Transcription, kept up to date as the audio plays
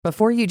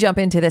Before you jump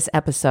into this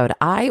episode,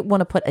 I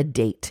want to put a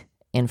date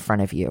in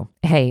front of you.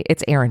 Hey,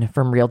 it's Erin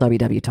from Real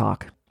WW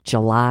Talk,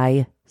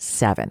 July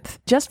 7th.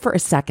 Just for a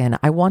second,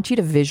 I want you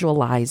to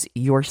visualize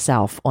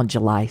yourself on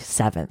July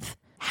 7th.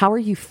 How are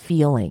you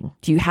feeling?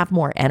 Do you have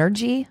more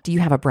energy? Do you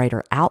have a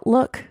brighter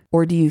outlook?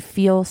 Or do you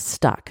feel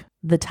stuck?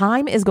 The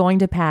time is going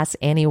to pass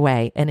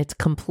anyway, and it's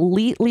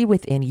completely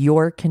within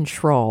your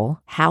control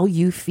how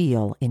you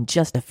feel in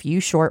just a few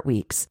short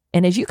weeks.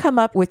 And as you come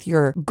up with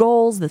your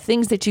goals, the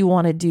things that you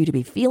want to do to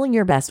be feeling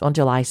your best on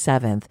July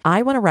 7th,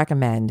 I want to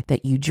recommend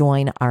that you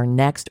join our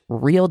next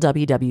Real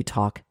WW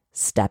Talk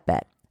Step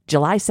Bet.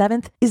 July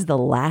 7th is the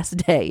last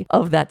day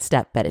of that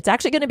step bet. It's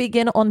actually going to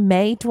begin on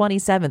May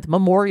 27th,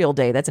 Memorial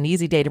Day. That's an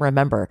easy day to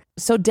remember.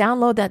 So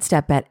download that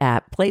step bet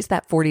app, place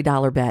that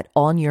 $40 bet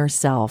on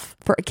yourself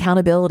for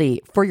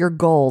accountability, for your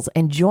goals,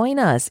 and join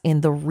us in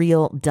the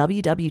Real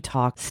WW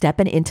Talk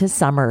Stepping into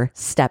Summer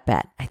Step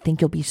Bet. I think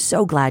you'll be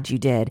so glad you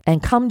did.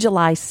 And come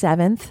July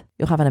 7th,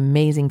 you'll have an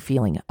amazing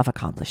feeling of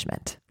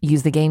accomplishment.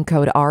 Use the game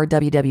code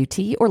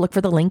RWWT or look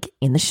for the link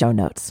in the show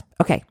notes.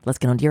 Okay, let's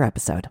get on to your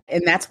episode.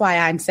 And that's why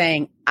I'm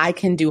saying I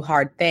can do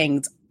hard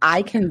things.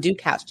 I can do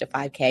Couch to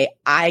 5K.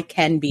 I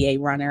can be a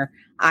runner.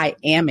 I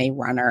am a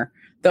runner.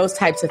 Those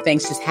types of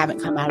things just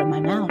haven't come out of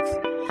my mouth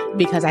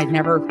because I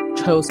never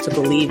chose to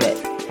believe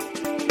it.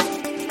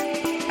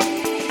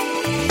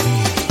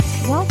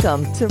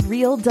 Welcome to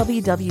Real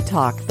WW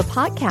Talk, the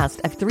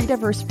podcast of three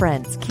diverse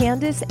friends,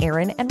 Candace,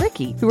 Erin, and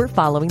Ricky, who are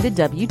following the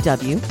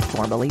WW,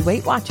 formerly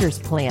Weight Watchers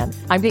plan.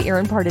 I'm the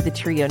Erin, part of the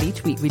trio, and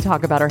each week we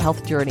talk about our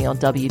health journey on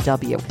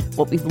WW,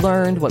 what we've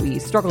learned, what we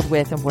struggled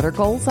with, and what our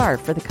goals are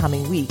for the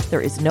coming week.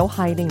 There is no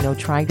hiding, no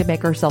trying to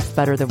make ourselves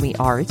better than we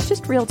are. It's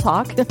just real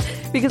talk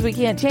because we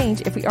can't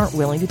change if we aren't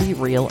willing to be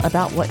real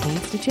about what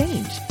needs to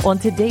change. On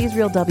today's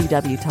Real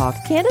WW Talk,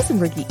 Candace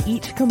and Ricky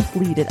each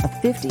completed a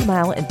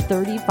 50-mile and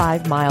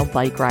 35-mile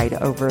bike ride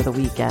over the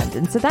weekend.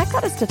 And so that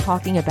got us to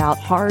talking about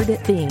hard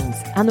things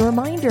and the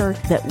reminder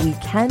that we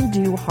can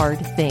do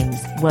hard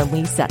things when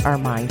we set our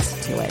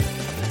minds to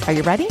it. Are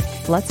you ready?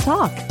 Let's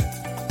talk.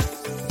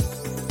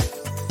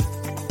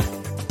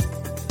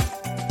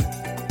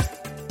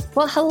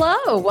 Well,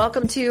 hello.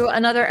 Welcome to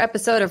another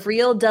episode of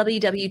Real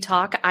WW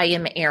Talk. I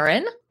am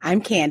Erin.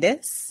 I'm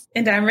Candace.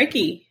 And I'm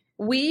Ricky.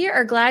 We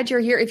are glad you're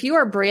here. If you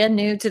are brand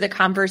new to the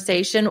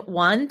conversation,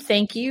 one,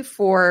 thank you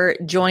for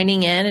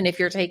joining in. And if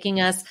you're taking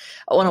us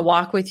on a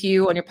walk with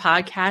you on your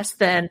podcast,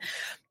 then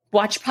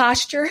watch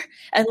posture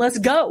and let's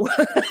go.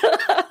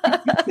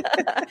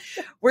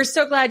 We're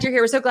so glad you're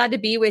here. We're so glad to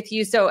be with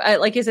you. So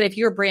like I said, if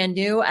you're brand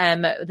new,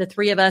 the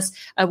three of us,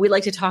 we'd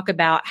like to talk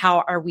about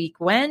how our week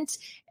went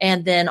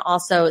and then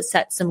also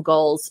set some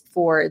goals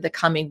for the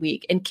coming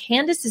week. And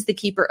Candace is the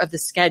keeper of the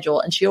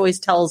schedule, and she always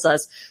tells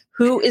us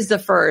who is the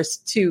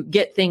first to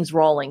get things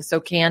rolling. So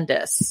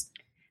Candace.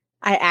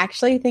 I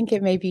actually think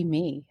it may be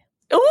me.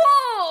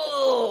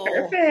 Oh,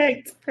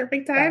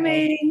 Perfect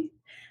timing.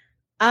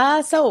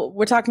 So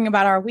we're talking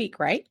about our week,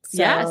 right? So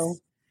yes.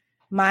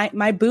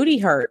 My booty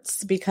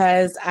hurts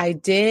because I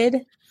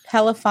did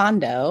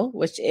Pelofondo,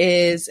 which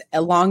is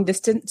a long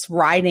distance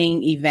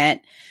riding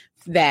event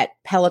that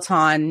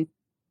Peloton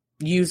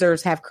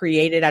users have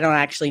created. I don't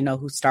actually know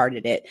who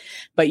started it,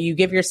 but you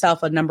give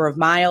yourself a number of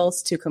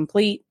miles to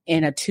complete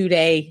in a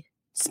 2-day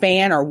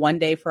span or 1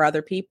 day for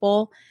other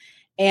people.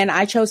 And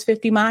I chose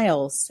 50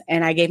 miles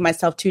and I gave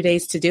myself 2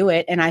 days to do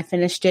it. And I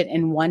finished it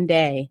in 1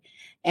 day.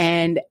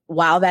 And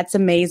wow, that's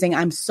amazing.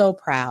 I'm so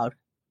proud,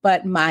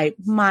 but my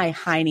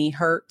hiney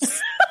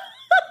hurts.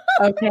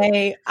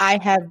 Okay. I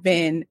have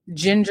been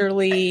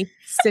gingerly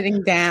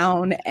sitting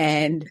down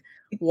and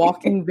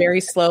walking very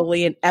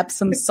slowly and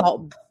Epsom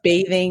salt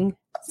bathing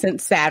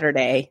since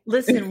Saturday.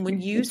 Listen,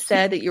 when you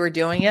said that you were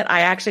doing it,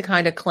 I actually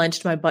kind of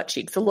clenched my butt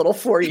cheeks a little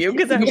for you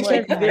because I'm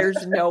like,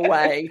 there's no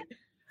way.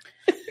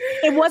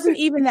 It wasn't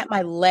even that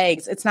my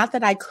legs, it's not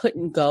that I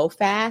couldn't go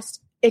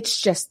fast.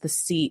 It's just the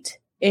seat.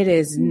 It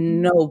is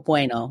no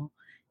bueno.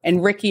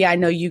 And Ricky, I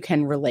know you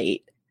can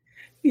relate.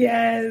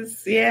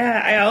 Yes.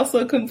 Yeah. I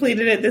also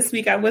completed it this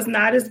week. I was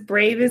not as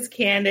brave as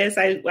Candace.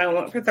 I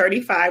went for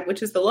 35,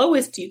 which is the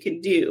lowest you can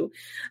do.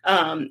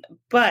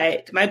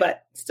 But my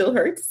butt still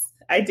hurts.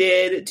 I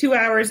did 2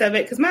 hours of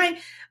it because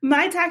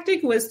my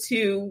tactic was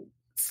to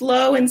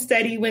slow and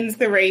steady wins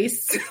the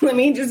race. Let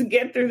me just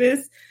get through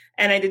this.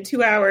 And I did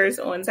 2 hours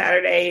on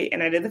Saturday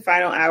and I did the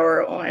final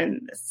hour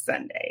on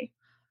Sunday.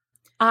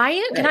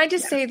 Can I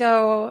just say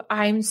though,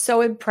 I'm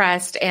so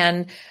impressed,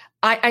 and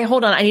I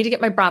hold on. I need to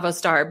get my Bravo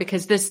star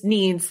because this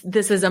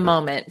is a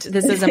moment.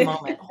 This is a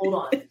moment. Hold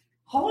on.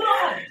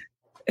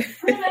 Wait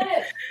a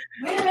minute.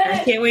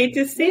 I can't wait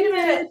to see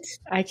it.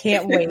 I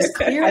can't wait.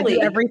 Clearly, I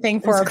do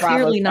everything for a Bravo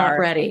clearly star. not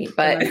ready,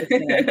 but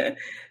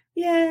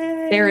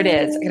Yay. There it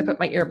is. I'm going to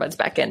put my earbuds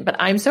back in, but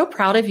I'm so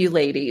proud of you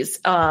ladies.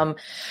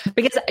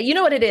 Because you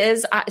know what it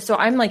is? So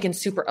I'm like in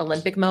super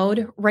Olympic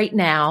mode right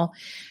now.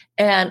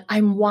 And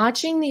I'm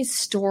watching these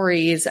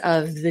stories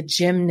of the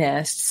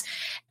gymnasts.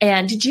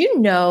 And did you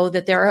know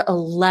that there are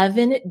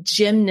 11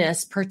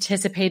 gymnasts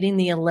participating in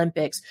the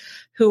Olympics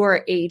who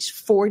are aged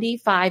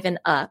 45 and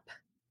up?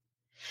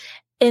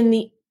 And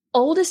the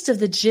oldest of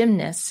the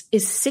gymnasts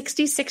is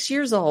 66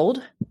 years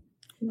old.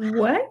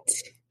 What?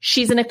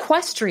 She's an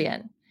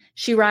equestrian.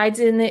 She rides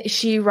in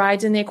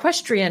the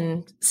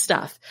equestrian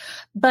stuff.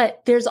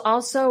 But there's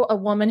also a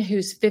woman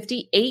who's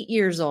 58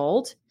 years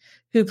old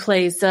who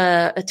plays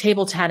a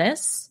table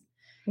tennis.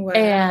 Wow.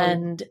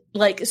 And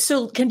like,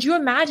 so can you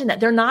imagine that?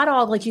 They're not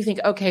all like, you think,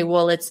 okay,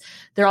 well,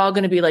 they're all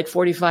going to be like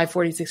 45,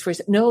 46,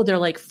 47. No, they're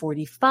like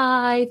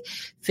 45,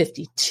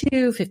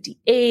 52,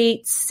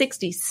 58,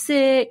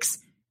 66.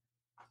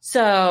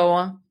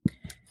 So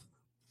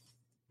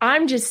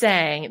I'm just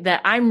saying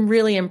that I'm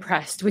really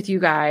impressed with you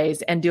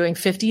guys and doing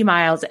 50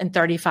 miles and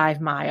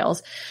 35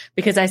 miles,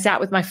 because I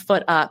sat with my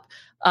foot up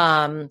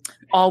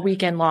all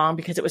weekend long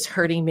because it was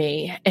hurting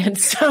me. And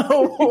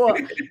so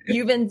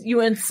you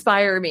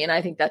inspire me, and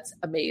I think that's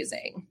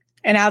amazing.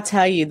 And I'll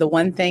tell you, the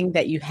one thing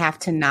that you have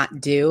to not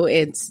do,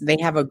 they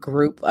have a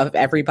group of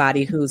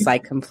everybody who's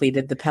like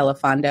completed the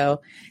Pelofondo.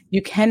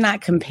 You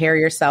cannot compare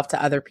yourself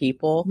to other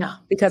people. No.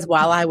 Because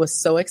while I was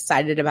so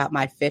excited about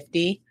my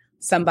 50,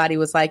 somebody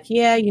was like,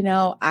 yeah,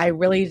 I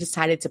really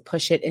decided to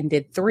push it and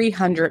did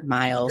 300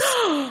 miles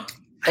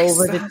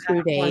over the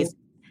 2 days.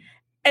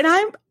 And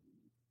I'm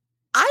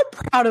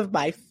proud of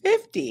my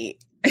 50.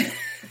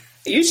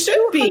 You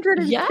should be.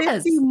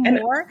 Yes.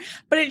 More,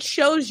 but it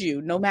shows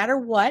you no matter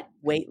what,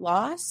 weight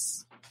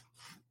loss,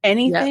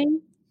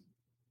 anything,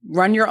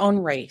 run your own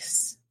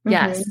race.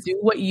 Yes. Do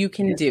what you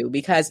can do,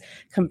 because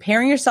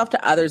comparing yourself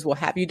to others will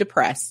have you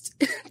depressed.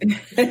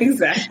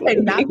 Exactly.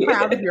 And not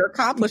proud of your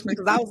accomplishment,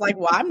 because I was like,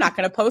 well, I'm not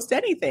going to post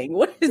anything.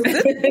 What is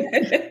this?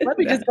 Let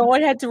me just go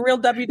ahead to Real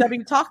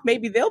WW Talk.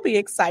 Maybe they'll be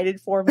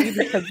excited for me,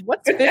 because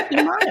what's 50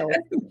 miles?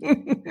 You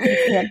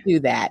can't do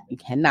that. You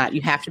cannot.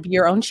 You have to be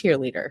your own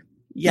cheerleader.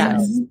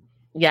 Yes.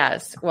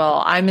 Yes.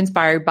 Well, I'm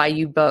inspired by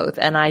you both.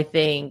 And I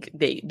think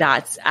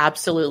that's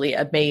absolutely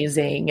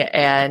amazing.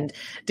 And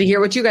to hear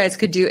what you guys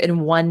could do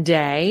in one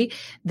day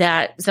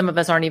that some of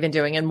us aren't even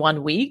doing in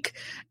 1 week.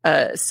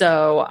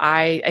 So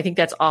I think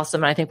that's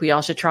awesome. And I think we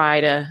all should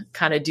try to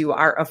kind of do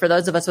for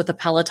those of us with the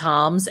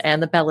Pelotons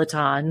and the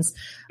Pelotons,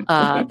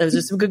 those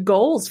are some good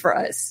goals for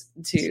us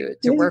to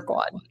work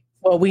on.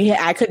 Well,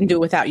 I couldn't do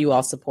it without you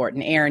all support.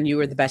 And Erin, you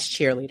were the best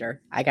cheerleader.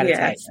 I got to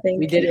tell you,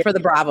 we did it for the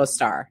Bravo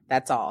Star.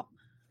 That's all.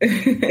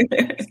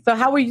 So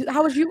how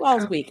was you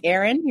all's week?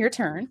 Erin, your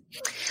turn.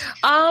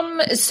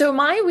 So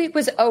my week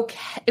was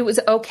okay. It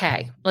was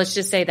okay. Let's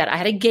just say that I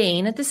had a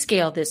gain at the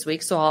scale this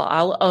week, so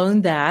I'll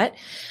own that.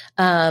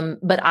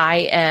 But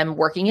I am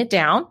working it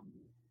down.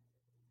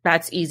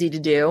 That's easy to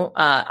do.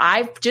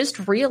 I've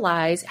just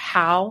realized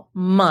how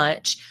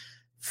much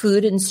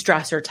food and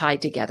stress are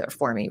tied together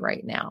for me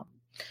right now.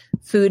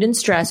 Food and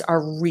stress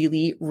are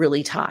really,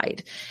 really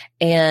tied.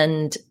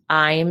 And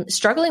I'm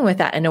struggling with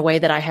that in a way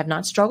that I have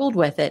not struggled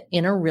with it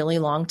in a really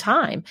long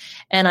time.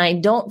 And I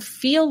don't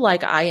feel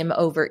like I am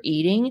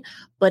overeating,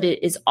 but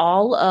it is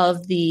all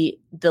of the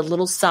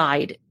little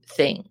side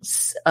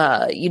things,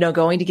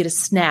 going to get a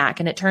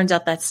snack. And it turns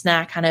out that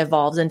snack kind of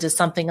evolves into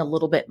something a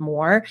little bit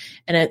more.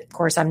 And of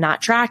course, I'm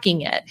not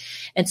tracking it.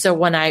 And so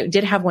when I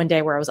did have one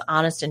day where I was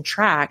honest and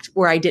tracked,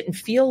 where I didn't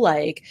feel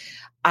like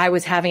I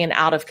was having an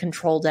out of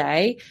control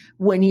day.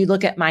 When you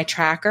look at my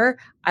tracker,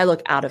 I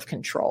look out of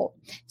control.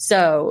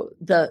 So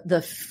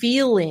the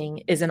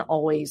feeling isn't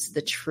always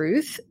the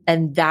truth.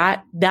 And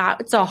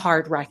that's a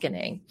hard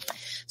reckoning.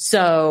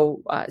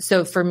 So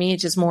for me,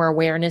 it's just more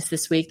awareness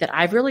this week that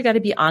I've really got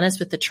to be honest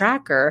with the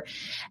tracker.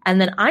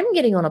 And then I'm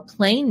getting on a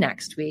plane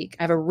next week.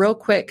 I have a real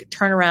quick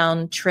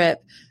turnaround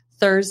trip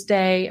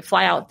Thursday,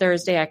 fly out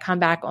Thursday. I come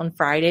back on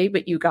Friday,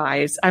 but you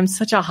guys, I'm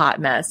such a hot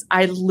mess.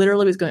 I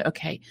literally was going,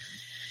 okay,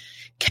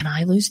 can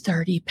I lose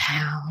 30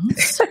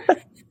 pounds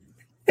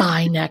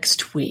by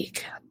next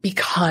week?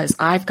 Because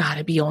I've got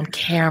to be on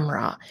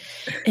camera.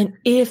 And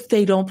if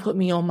they don't put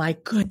me on my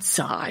good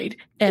side,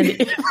 so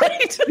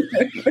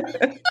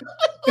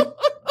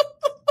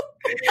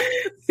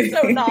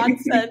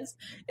nonsense.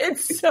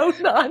 It's so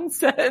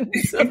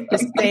nonsense.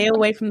 Just stay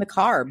away from the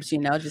carbs,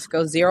 just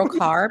go zero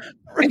carb.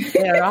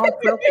 They're all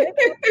broken.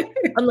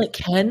 I'm like,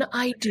 can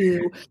I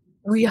do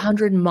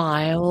 300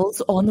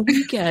 miles on the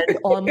weekend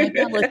on my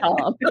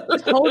Peloton?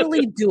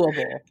 Totally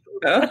doable.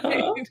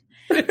 Uh-huh.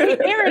 Hey,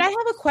 Erin, I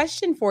have a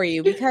question for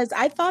you, because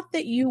I thought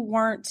that you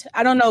weren't,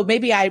 I don't know,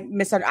 maybe I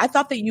misunderstood. I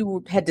thought that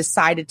you had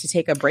decided to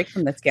take a break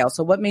from the scale.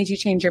 So what made you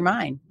change your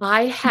mind?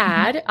 I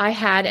had,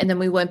 and then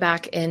we went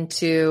back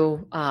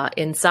into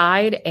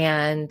inside,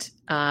 and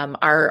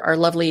our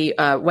lovely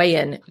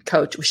weigh-in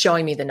coach was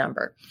showing me the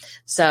number.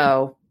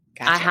 So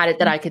gotcha. I had it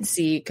that I could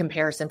see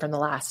comparison from the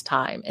last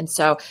time. And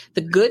so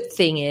the good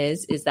thing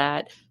is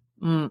that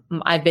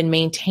I've been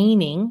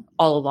maintaining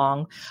all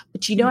along,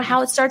 but you know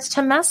how it starts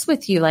to mess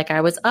with you. Like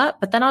I was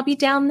up, but then I'll be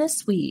down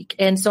this week.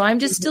 And so I'm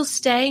just still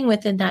staying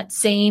within that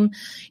same,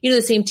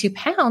 the same 2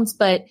 pounds,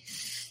 but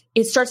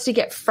it starts to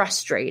get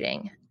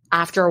frustrating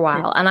after a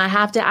while. And I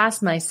have to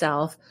ask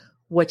myself,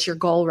 what's your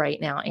goal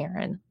right now,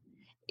 Erin?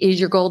 Is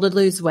your goal to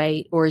lose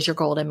weight, or is your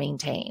goal to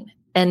maintain?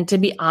 And to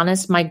be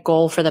honest, my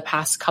goal for the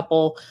past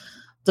couple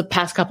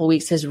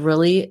weeks has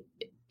really,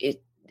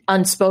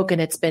 unspoken,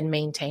 it's been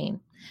maintained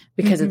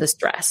because of the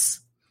stress.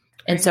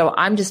 And so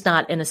I'm just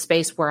not in a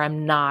space where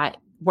I'm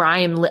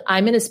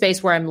in a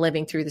space where I'm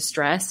living through the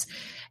stress,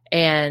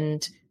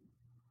 and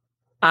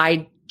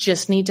I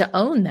just need to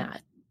own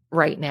that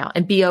right now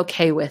and be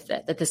okay with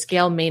it, that the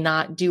scale may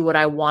not do what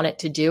I want it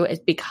to do. It's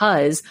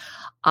because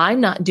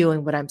I'm not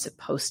doing what I'm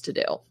supposed to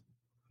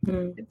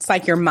do. It's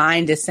like your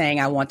mind is saying,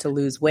 I want to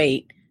lose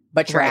weight,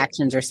 but your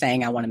actions are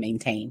saying, I want to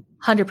maintain.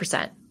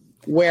 100%.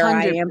 Where 100%.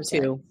 I am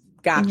too.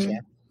 Gotcha.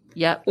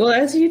 Yep. Well,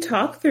 as you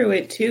talk through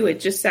it too, it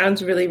just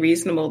sounds really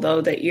reasonable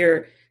though, that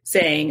you're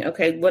saying,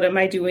 okay, what am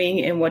I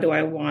doing and what do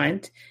I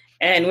want?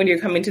 And when you're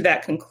coming to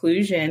that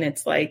conclusion,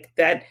 it's like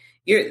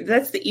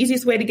that's the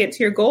easiest way to get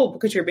to your goal,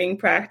 because you're being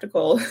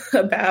practical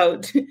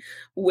about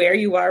where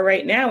you are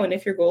right now. And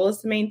if your goal is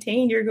to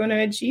maintain, you're going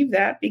to achieve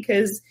that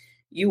because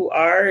you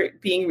are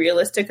being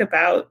realistic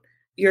about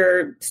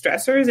your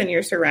stressors and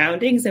your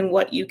surroundings and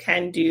what you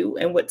can do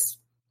and what's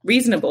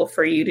reasonable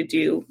for you to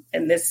do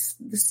in this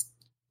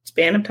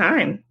span of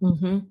time.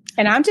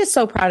 And I'm just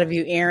so proud of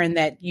you, Erin,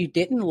 that you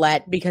didn't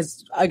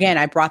because again,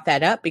 I brought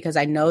that up because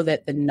I know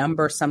that the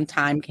number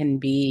sometime can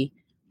be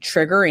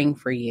triggering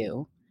for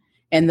you.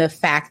 And the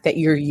fact that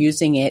you're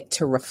using it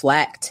to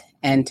reflect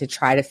and to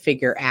try to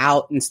figure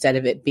out, instead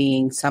of it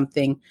being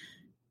something,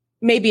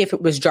 maybe if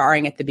it was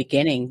jarring at the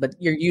beginning, but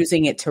you're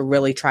using it to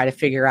really try to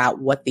figure out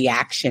what the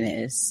action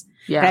is.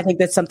 Yeah. And I think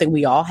that's something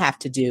we all have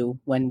to do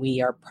when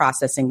we are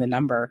processing the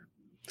number.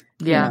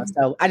 Yeah. You know?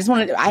 So I just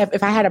wanted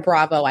if I had a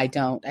Bravo, I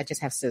don't. I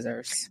just have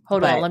scissors.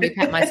 Hold on. Let me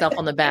pat myself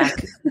on the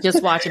back.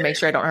 Just watch and make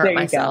sure I don't hurt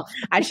myself.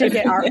 I should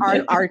get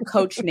our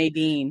coach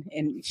Nadine,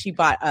 and she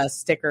bought us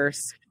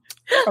stickers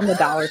from the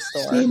dollar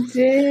store. She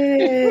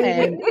did.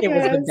 And it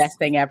was the best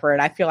thing ever.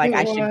 And I feel like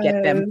I should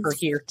get them for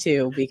here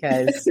too,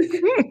 because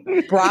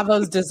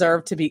Bravos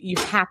deserve to be, you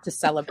have to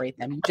celebrate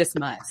them. You just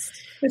must.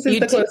 This is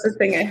the closest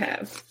thing I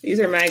have. These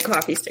are my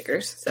coffee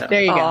stickers. So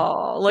there you go.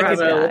 Oh, look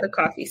Bravo at that. With a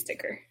coffee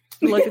sticker.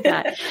 Look at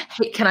that.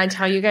 Hey, can I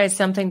tell you guys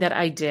something that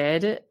I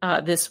did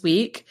this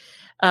week?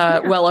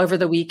 Well, over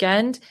the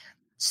weekend.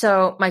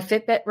 So my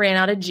Fitbit ran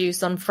out of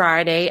juice on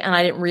Friday, and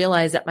I didn't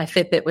realize that my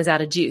Fitbit was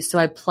out of juice. So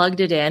I plugged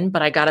it in,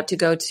 but I got up to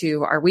go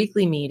to our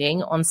weekly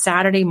meeting on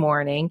Saturday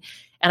morning,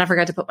 and I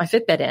forgot to put my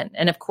Fitbit in.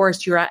 And of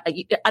course,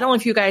 I don't know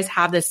if you guys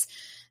have this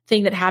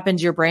thing that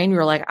happens to your brain.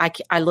 You're like,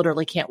 I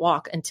literally can't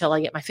walk until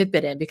I get my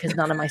Fitbit in because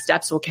none of my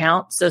steps will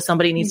count. So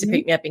somebody needs to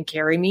pick me up and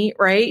carry me,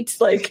 right?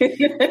 Like,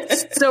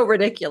 it's so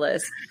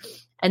ridiculous.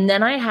 And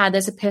then I had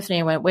this epiphany.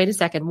 I went, wait a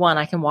second. One,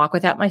 I can walk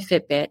without my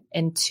Fitbit.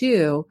 And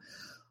two,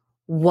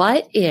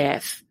 what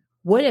if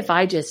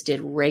I just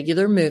did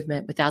regular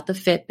movement without the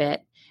Fitbit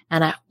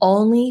and I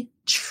only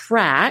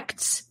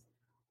tracked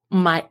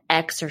my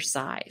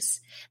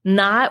exercise,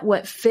 not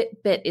what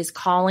Fitbit is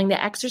calling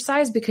the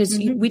exercise? Because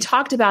we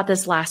talked about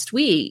this last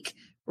week,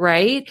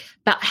 right?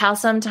 About how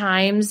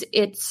sometimes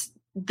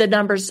the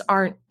numbers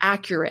aren't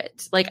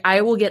accurate. Like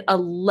I will get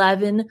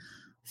 11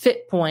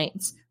 fit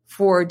points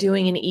for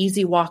doing an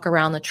easy walk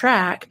around the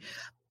track.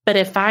 But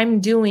if I'm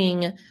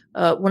doing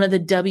one of the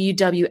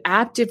WW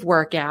active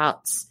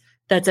workouts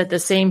that's at the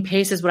same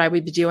pace as what I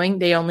would be doing,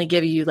 they only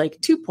give you like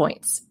 2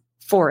 points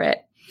for it.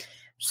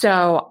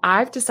 So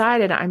I've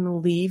decided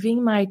I'm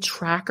leaving my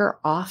tracker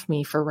off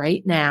me for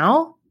right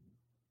now.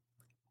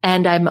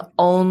 And I'm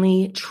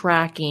only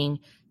tracking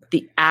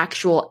the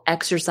actual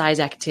exercise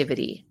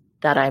activity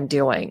that I'm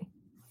doing.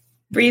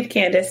 Breathe,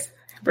 Candace.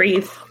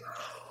 Breathe.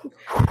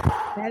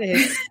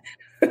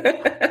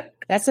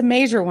 That's a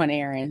major one,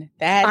 Erin.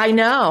 That I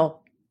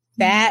know.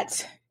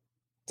 That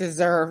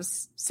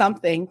deserves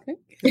something.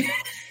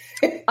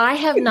 I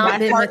have not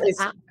been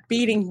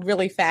beating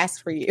really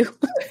fast for you.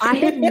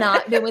 I've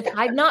not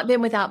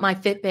been without my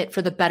Fitbit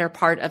for the better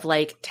part of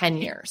like 10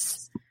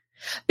 years.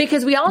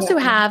 Because we also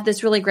have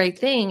this really great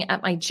thing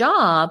at my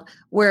job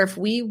where if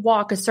we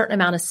walk a certain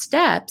amount of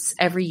steps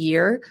every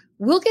year,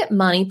 we'll get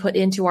money put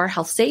into our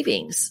health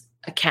savings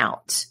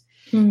account.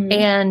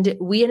 And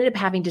we ended up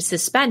having to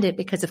suspend it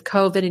because of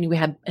COVID,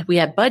 and we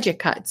had budget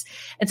cuts.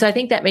 And so I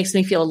think that makes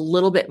me feel a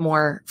little bit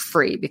more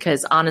free,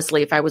 because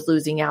honestly, if I was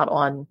losing out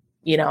on,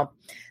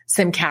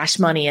 some cash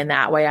money in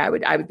that way, I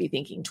would be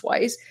thinking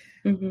twice,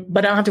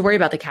 but I don't have to worry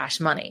about the cash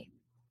money.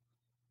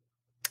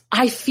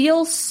 I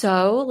feel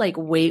so like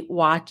Weight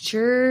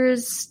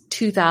Watchers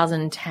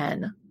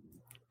 2010,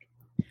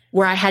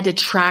 where I had to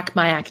track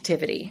my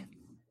activity.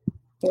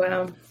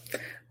 Wow.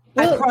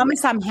 I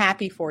promise I'm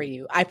happy for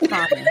you. I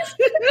promise.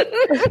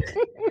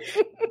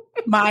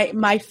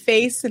 My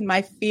face and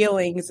my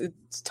feelings,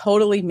 it's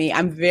totally me.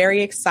 I'm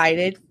very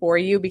excited for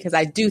you because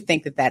I do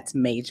think that that's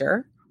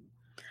major.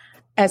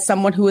 As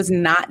someone who is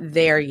not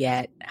there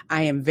yet,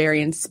 I am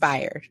very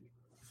inspired.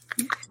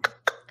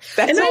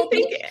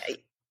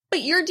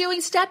 But you're doing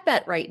Step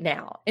Bet right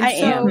now. And I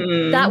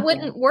am. That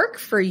wouldn't work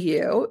for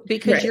you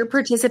because you're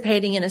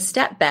participating in a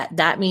Step Bet.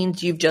 That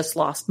means you've just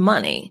lost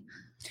money.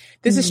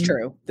 This is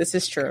true.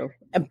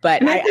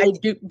 But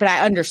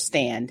I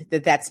understand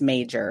that that's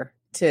major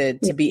to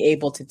be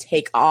able to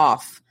take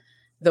off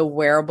the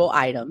wearable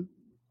item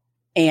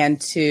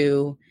and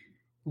to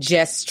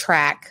just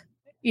track,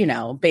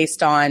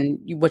 based on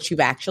what you've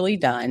actually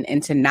done,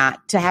 and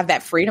to have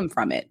that freedom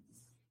from it.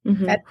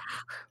 Mm-hmm.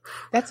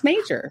 That's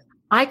major.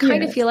 I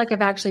kind of feel like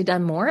I've actually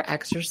done more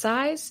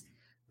exercise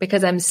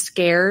because I'm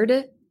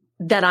scared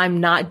that I'm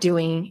not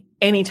doing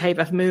any type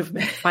of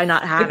movement by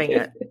not having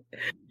it.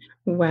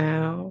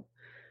 Wow.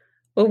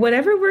 Well,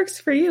 whatever works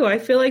for you. I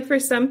feel like for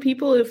some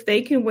people, if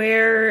they can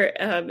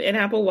wear an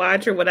Apple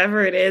Watch or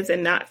whatever it is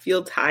and not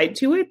feel tied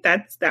to it,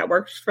 that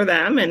works for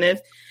them. And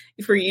if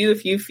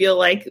you feel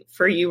like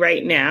for you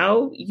right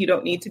now, you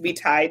don't need to be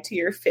tied to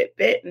your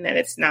Fitbit and that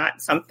it's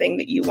not something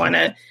that you want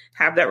to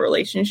have that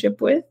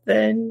relationship with,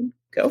 then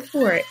go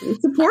for it. We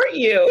support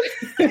you.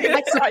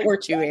 I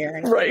support you,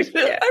 Erin. Right.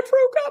 Yeah. I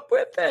broke up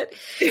with it.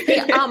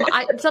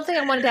 Hey, something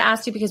I wanted to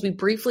ask you, because we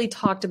briefly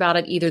talked about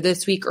it either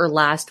this week or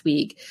last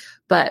week,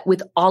 but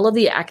with all of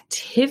the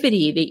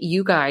activity that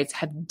you guys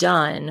have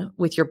done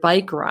with your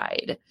bike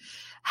ride,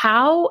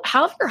 how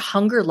have your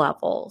hunger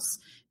levels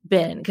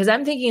been? Because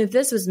I'm thinking if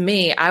this was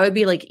me, I would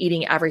be like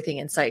eating everything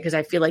in sight, because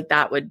I feel like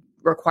that would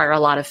require a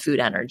lot of food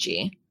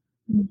energy.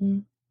 Mm-hmm.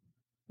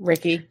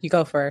 Ricky, you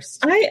go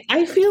first.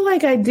 I feel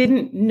like I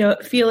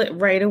didn't feel it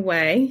right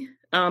away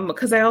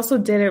because I also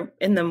did it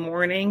in the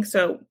morning.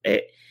 So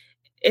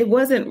it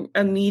wasn't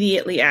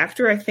immediately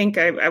after. I think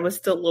I was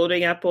still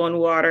loading up on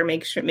water,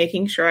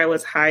 making sure I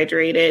was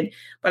hydrated.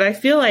 But I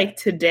feel like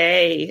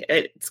today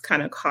it's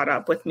kind of caught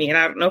up with me. And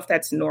I don't know if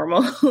that's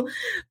normal.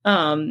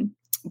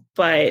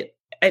 But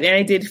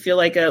I did feel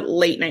like a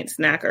late night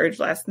snack urge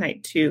last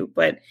night too.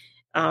 But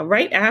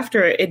right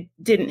after, it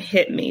didn't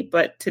hit me,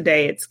 but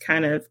today it's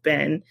kind of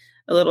been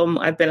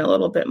I've been a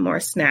little bit more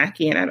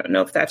snacky, and I don't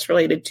know if that's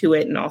related to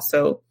it, and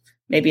also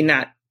maybe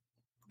not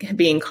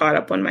being caught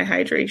up on my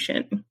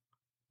hydration.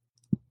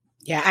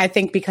 Yeah, I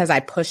think because I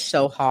pushed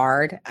so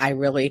hard, I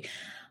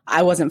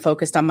wasn't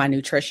focused on my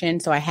nutrition,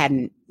 so I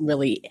hadn't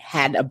really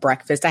had a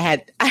breakfast. I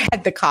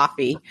had the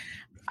coffee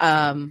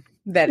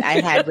that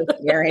I had with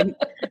Erin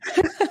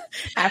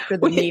after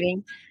the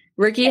meeting.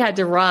 Ricky had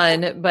to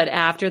run, but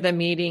after the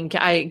meeting,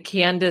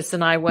 Candace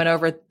and I went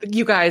over,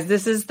 you guys,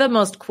 this is the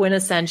most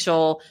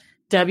quintessential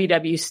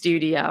WW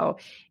studio.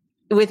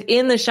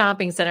 Within the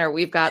shopping center,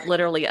 we've got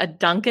literally a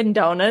Dunkin'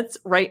 Donuts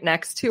right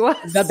next to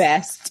us. The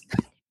best.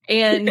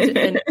 And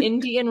an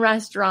Indian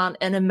restaurant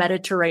and a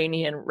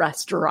Mediterranean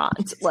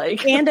restaurant.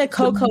 And a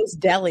Coco's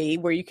Deli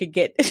where you could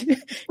get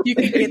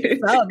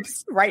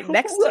subs right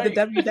next to the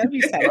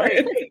WW center.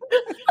 Right.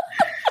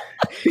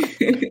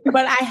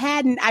 But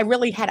I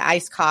really had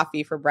iced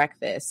coffee for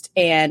breakfast,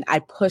 and I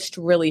pushed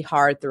really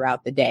hard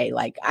throughout the day.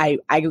 Like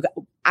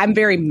I'm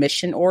very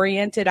mission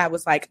oriented. I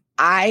was like,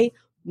 I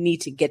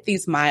need to get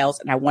these miles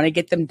and I want to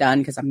get them done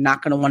because I'm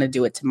not going to want to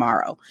do it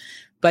tomorrow.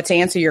 But to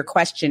answer your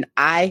question,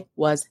 I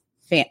was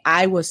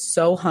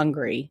so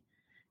hungry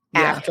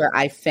after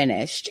I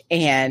finished,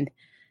 and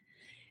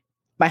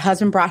my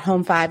husband brought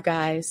home Five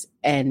Guys,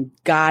 and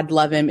God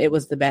love him, it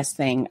was the best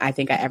thing I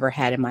think I ever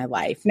had in my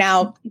life.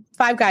 Now,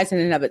 Five Guys in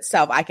and of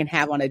itself, I can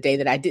have on a day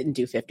that I didn't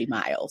do 50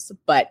 miles,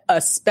 but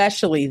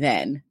especially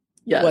then,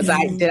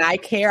 did I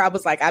care? I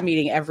was like, I'm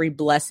eating every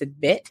blessed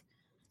bit.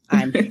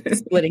 I'm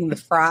splitting the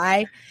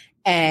fry,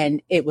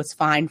 and it was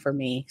fine for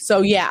me.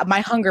 So yeah,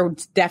 my hunger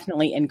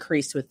definitely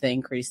increased with the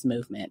increased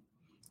movement.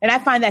 And I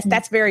find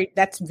that's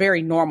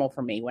very normal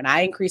for me. When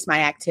I increase my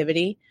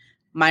activity,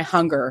 my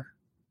hunger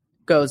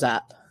goes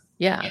up.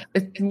 Yeah.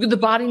 The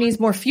body needs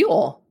more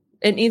fuel.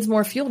 It needs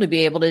more fuel to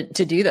be able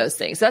to do those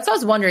things. So that's what I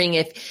was wondering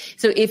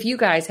if you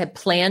guys had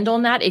planned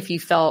on that, if you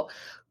felt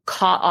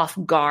caught off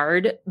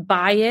guard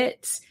by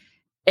it,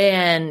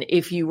 and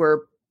if you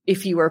were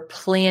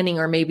planning,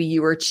 or maybe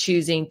you were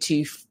choosing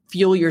to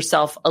fuel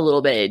yourself a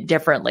little bit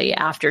differently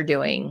after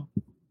doing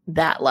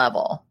that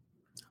level.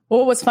 Well,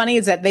 what was funny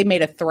is that they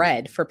made a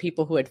thread for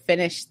people who had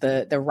finished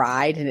the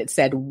ride, and it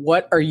said,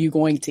 "What are you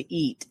going to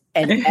eat?"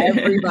 And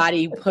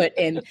everybody put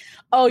in,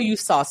 "Oh, you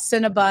saw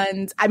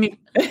Cinnabons." I mean,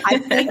 I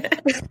think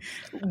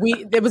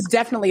there was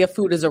definitely a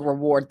food as a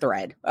reward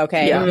thread.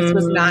 Okay. Yeah. This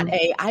was not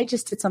I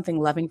just did something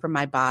loving for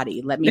my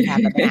body. Let me have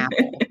an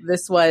apple.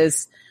 This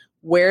was,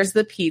 where's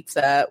the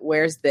pizza?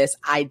 Where's this?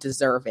 I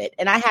deserve it.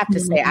 And I have to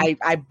say,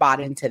 I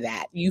bought into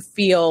that. You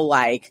feel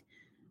like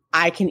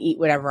I can eat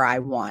whatever I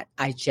want.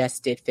 I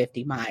just did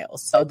 50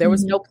 miles. So there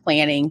was no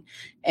planning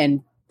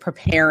and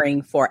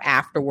preparing for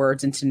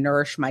afterwards and to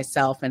nourish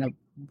myself in a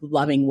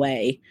loving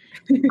way.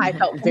 I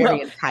felt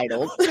very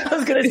entitled. I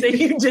was going to say,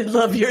 you did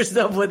love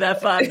yourself with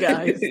that Five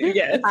Guys.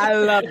 Yes. I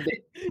loved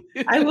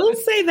it. I will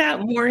say that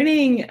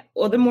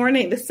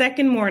the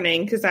second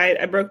morning, because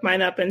I broke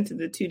mine up into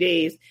the 2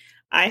 days,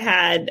 I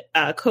had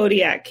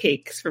Kodiak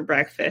cakes for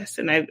breakfast,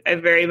 and I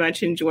very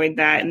much enjoyed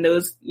that. And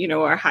those,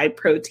 are high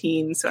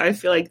protein. So I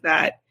feel like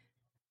that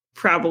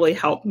probably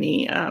helped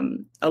me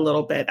a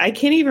little bit. I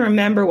can't even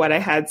remember what I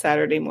had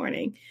Saturday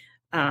morning.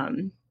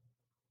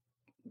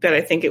 But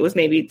I think it was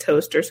maybe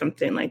toast or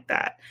something like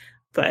that.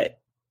 But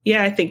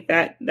yeah, I think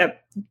that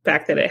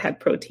fact that it had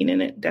protein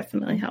in it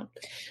definitely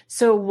helped.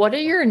 So what are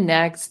your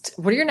next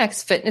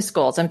fitness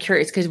goals? I'm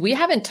curious because we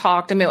haven't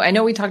talked. I mean, I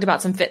know we talked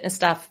about some fitness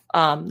stuff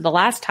the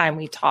last time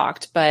we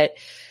talked, but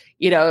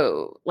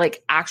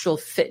like actual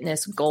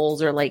fitness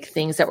goals or like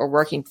things that we're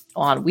working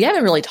on. We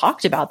haven't really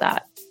talked about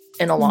that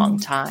in a long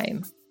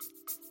time.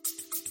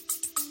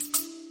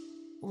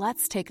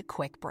 Let's take a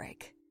quick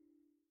break.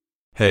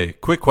 Hey,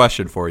 quick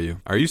question for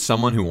you. Are you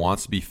someone who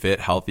wants to be fit,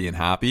 healthy, and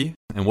happy?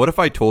 And what if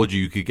I told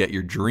you could get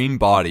your dream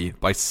body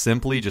by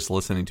simply just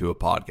listening to a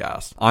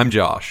podcast? I'm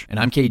Josh. And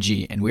I'm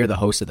KG, and we are the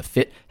hosts of the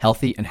Fit,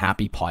 Healthy, and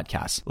Happy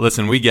podcast.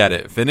 Listen, we get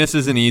it. Fitness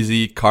isn't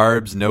easy.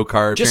 Carbs, no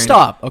carbs. Just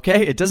stop,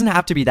 okay? It doesn't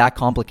have to be that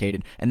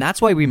complicated. And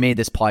that's why we made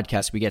this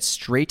podcast. We get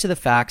straight to the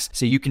facts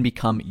so you can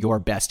become your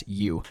best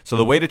you. So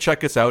the way to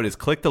check us out is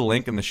click the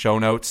link in the show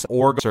notes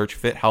or search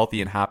Fit,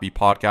 Healthy, and Happy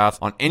podcast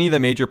on any of the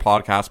major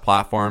podcast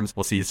platforms.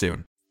 We'll see you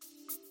soon.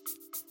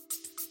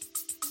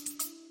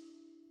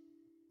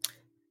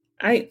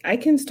 I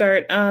can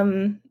start.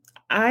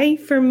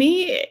 For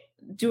me,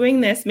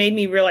 doing this made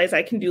me realize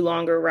I can do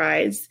longer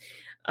rides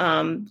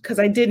because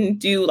I didn't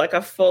do like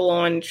a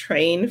full-on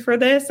train for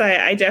this.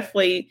 I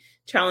definitely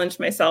challenged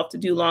myself to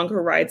do longer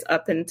rides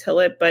up until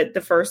it, but the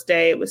first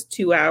day it was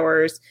 2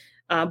 hours,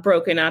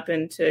 broken up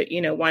into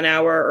 1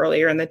 hour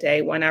earlier in the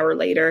day, 1 hour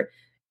later.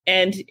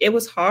 And it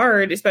was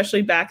hard,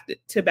 especially back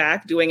to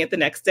back doing it the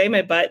next day.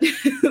 My butt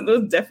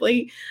was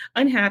definitely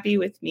unhappy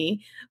with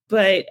me.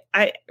 But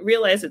I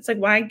realized it's like,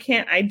 why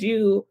can't I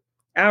do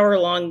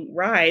hour-long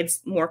rides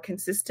more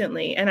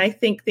consistently? And I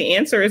think the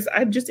answer is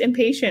I'm just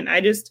impatient.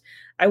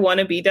 I want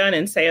to be done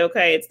and say,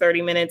 okay, it's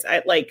 30 minutes.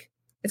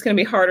 It's going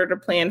to be harder to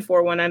plan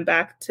for when I'm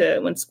back to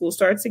when school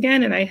starts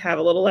again and I have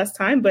a little less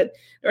time. But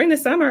during the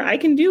summer, I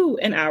can do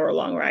an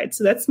hour-long ride.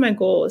 So that's my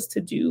goal, is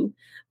to do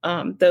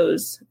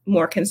those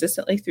more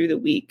consistently through the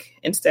week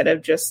instead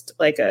of just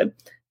like a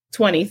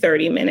 20,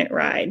 30-minute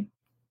ride.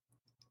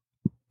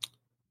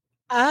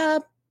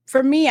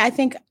 For me, I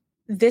think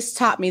this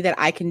taught me that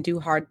I can do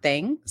hard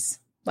things.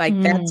 Like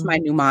that's my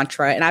new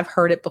mantra. And I've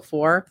heard it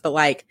before, but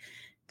like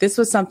this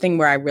was something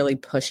where I really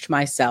pushed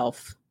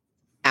myself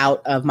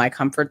out of my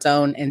comfort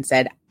zone and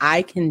said,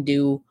 I can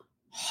do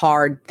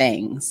hard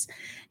things.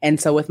 And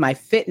so with my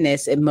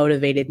fitness, it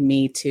motivated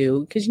me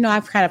to, because,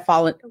 I've kind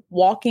of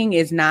walking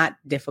is not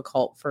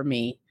difficult for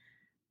me,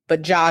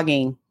 but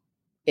jogging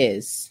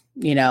is,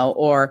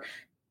 or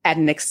at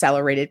an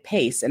accelerated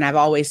pace. And I've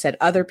always said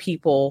other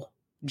people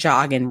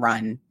jog and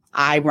run.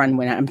 I run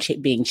when I'm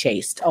being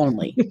chased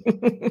only.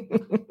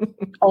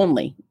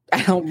 Only.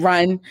 I don't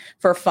run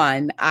for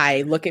fun.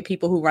 I look at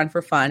people who run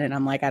for fun and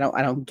I'm like, I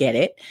don't get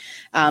it,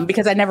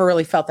 because I never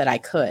really felt that I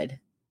could.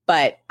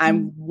 But I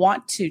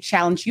want to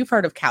challenge. You've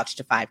heard of Couch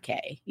to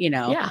 5K,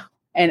 Yeah.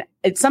 And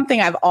it's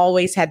something I've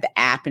always had the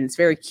app, and it's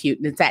very cute.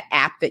 And it's that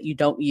app that you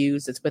don't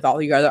use. It's with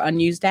all your other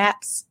unused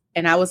apps.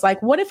 And I was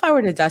like, what if I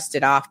were to dust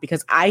it off?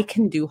 Because I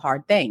can do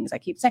hard things. I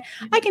keep saying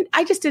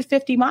I just did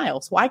 50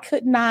 miles. Why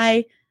couldn't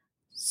I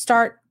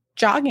start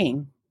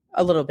jogging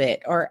a little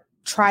bit or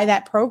try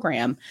that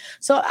program?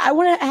 So I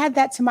want to add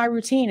that to my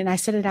routine. And I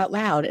said it out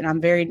loud. And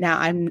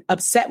I'm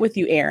upset with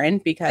you, Erin,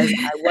 because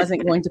I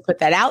wasn't going to put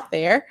that out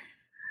there.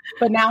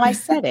 But now I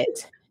said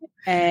it.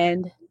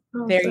 And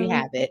there you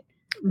have it.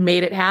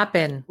 Made it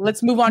happen.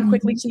 Let's move on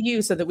quickly to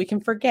you so that we can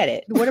forget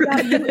it. What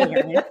about you,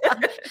 Erin?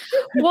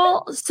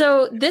 Well,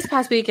 so this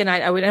past weekend,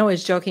 I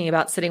was joking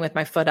about sitting with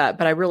my foot up,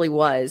 but I really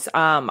was.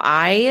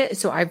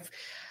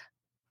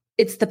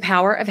 It's the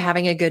power of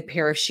having a good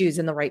pair of shoes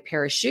and the right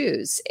pair of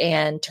shoes.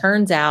 And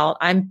turns out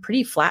I'm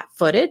pretty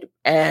flat-footed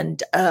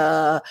and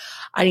I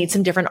need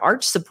some different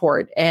arch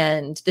support.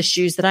 And the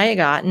shoes that I had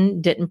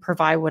gotten didn't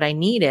provide what I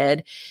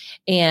needed.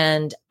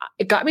 And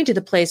it got me to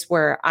the place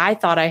where I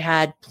thought I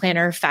had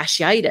plantar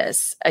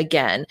fasciitis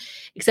again,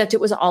 except it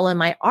was all in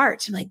my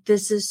arch. I'm like,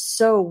 this is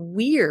so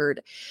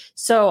weird.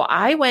 So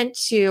I went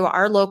to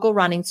our local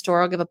running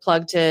store. I'll give a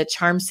plug to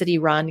Charm City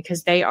Run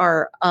because they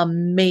are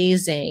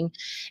amazing.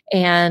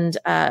 And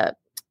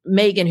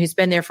Megan, who's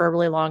been there for a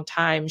really long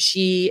time,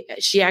 she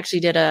actually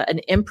did an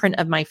imprint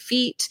of my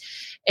feet.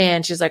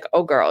 And she's like,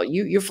 oh girl,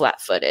 you're flat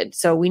footed.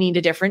 So we need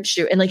a different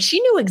shoe. And like, she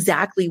knew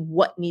exactly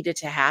what needed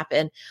to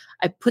happen.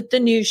 I put the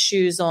new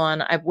shoes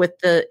on with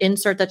the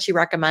insert that she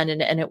recommended.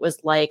 And it was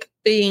like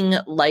being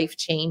life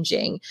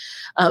changing.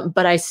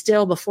 But I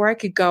still, before I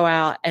could go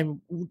out and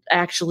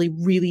actually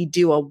really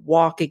do a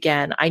walk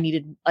again, I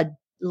needed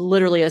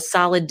literally a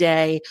solid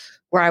day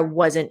where I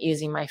wasn't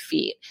using my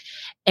feet.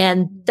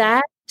 And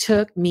that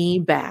took me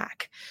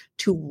back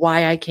to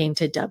why I came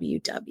to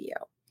WW.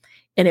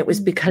 And it was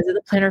because of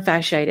the plantar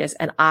fasciitis,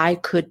 and I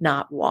could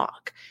not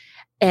walk.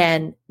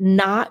 And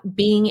not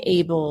being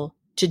able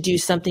to do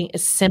something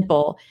as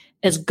simple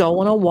as go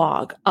on a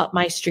walk up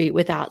my street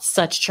without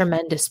such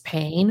tremendous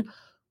pain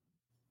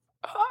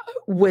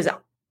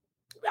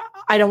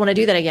I don't want to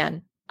do that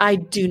again. I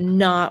do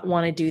not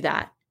want to do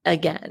that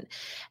again.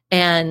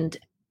 And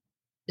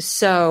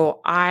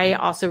so I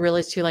also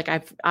realized too, like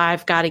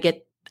I've got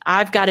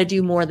to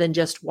do more than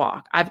just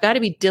walk. I've got to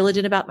be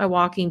diligent about my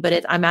walking,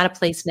 but I'm at a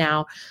place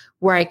now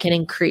where I can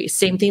increase.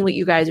 Same thing what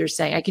you guys are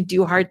saying. I can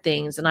do hard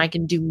things and I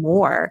can do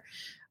more.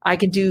 I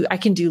can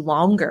do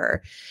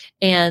longer.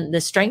 And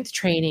the strength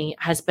training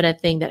has been a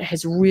thing that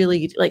has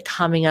really like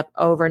coming up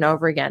over and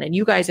over again. And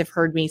you guys have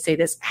heard me say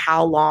this,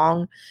 how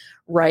long,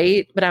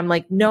 right? But I'm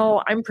like,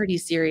 no, I'm pretty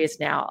serious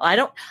now.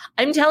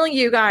 I'm telling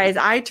you guys,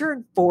 I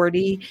turned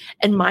 40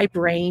 and my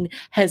brain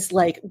has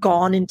like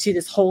gone into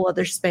this whole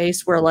other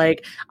space where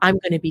like, I'm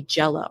going to be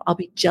jello. I'll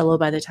be jello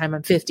by the time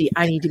I'm 50.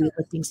 I need to be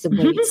lifting some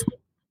weights.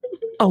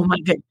 Oh my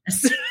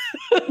goodness.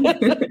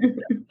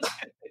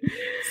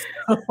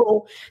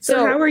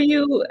 So how are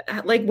you,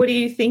 like, what are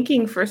you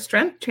thinking for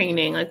strength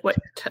training? Like what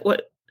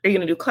are you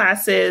going to do,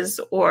 classes,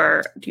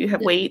 or do you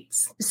have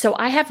weights? So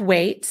I have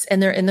weights and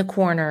they're in the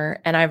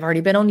corner, and I've already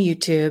been on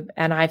YouTube,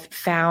 and I've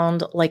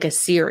found like a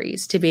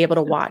series to be able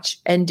to watch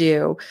and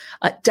do.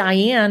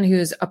 Diane,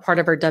 who's a part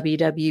of our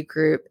WW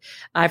group,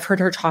 I've heard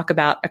her talk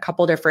about a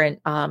couple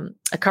different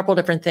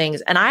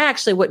things. And I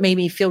actually, what made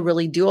me feel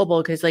really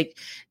doable, because like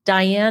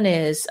Diane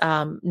is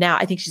now,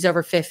 I think she's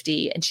over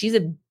 50, and she's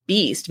a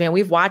beast, man.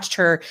 We've watched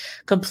her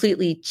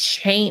completely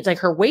change. Like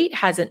her weight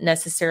hasn't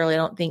necessarily, I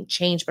don't think,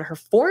 changed, but her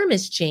form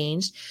has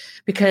changed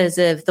because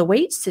of the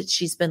weights that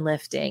she's been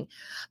lifting.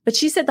 But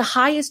she said the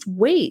highest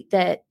weight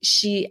that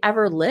she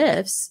ever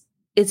lifts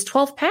is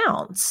 12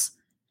 pounds.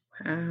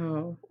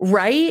 Wow.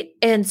 Right.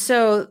 And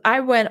so I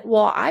went,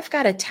 well, I've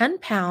got a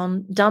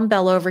 10-pound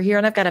dumbbell over here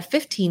and I've got a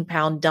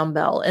 15-pound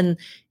dumbbell, and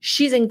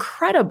she's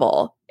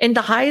incredible. And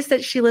the highest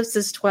that she lifts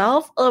is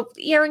 12. Oh,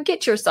 Erin,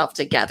 get yourself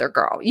together,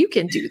 girl. You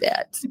can do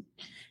that.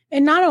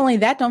 And not only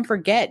that, don't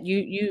forget,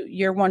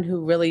 you're one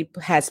who really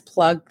has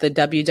plugged the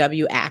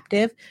WW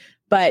Active,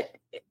 but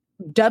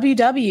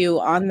WW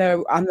on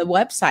the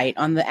website,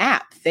 on the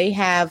app, they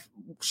have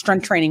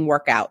strength training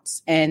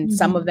workouts, and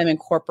some of them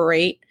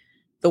incorporate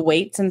the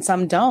weights and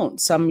some don't.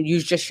 Some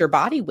use just your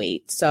body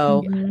weight.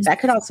 So that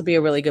could also be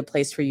a really good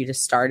place for you to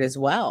start as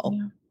well.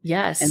 Yeah.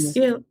 Yes. And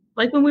yeah,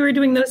 like when we were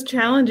doing those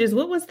challenges,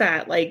 what was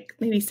that? Like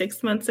maybe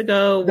 6 months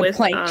ago the with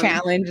plank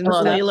challenge and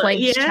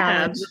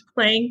challenge. The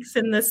planks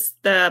and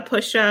the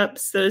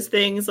push-ups, those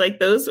things like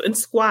those, and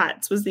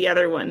squats was the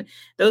other one.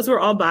 Those were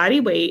all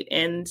body weight.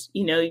 And,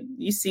 you know,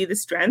 you see the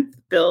strength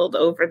build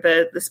over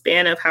the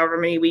span of however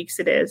many weeks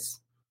it is.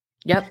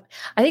 Yep.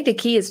 I think the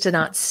key is to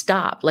not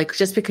stop. Like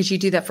just because you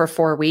do that for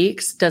 4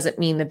 weeks doesn't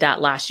mean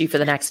that lasts you for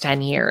the next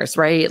 10 years,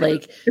 right?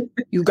 Like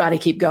you got to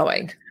keep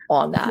going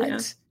on that. Yeah.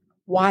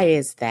 Why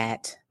is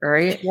that?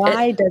 Right?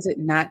 Why does it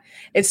not?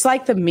 It's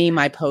like the meme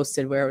I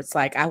posted where it's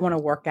like, I want to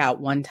work out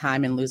one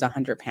time and lose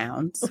 100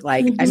 pounds.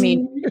 Like, I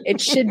mean, it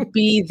should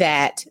be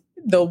that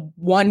the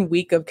 1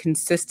 week of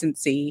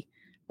consistency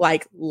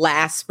like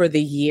lasts for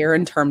the year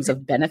in terms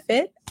of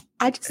benefit.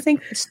 I just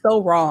think it's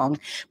so wrong.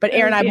 But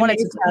Erin, I wanted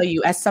to tell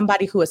you, as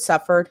somebody who has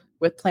suffered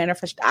with plantar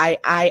fasciitis,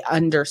 I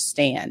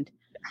understand.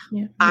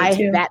 Yeah,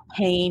 that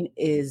pain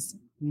is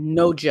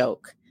no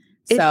joke.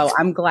 So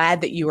I'm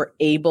glad that you were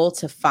able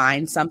to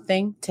find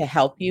something to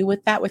help you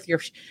with that,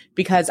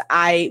 because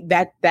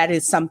that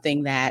is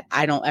something that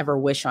I don't ever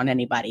wish on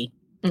anybody.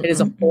 It is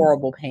a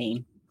horrible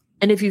pain.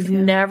 And if you've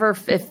never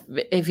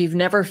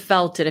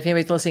felt it, if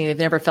anybody's listening, they've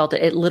never felt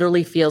it, it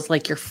literally feels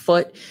like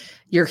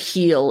your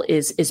heel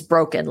is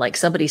broken. Like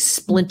somebody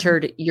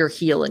splintered your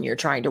heel and you're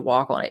trying to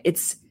walk on it.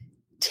 It's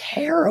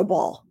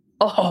terrible.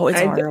 Oh, it's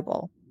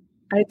horrible.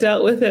 I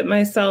dealt with it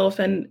myself.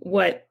 And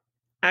what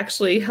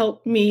actually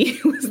helped me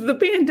was the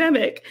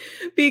pandemic,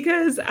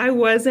 because I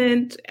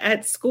wasn't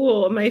at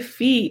school on my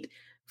feet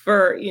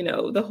for,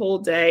 the whole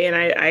day. And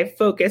I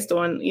focused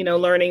on,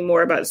 learning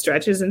more about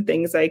stretches and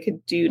things I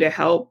could do to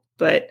help.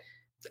 But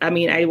I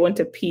mean, I went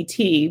to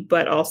PT,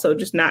 but also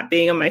just not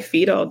being on my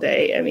feet all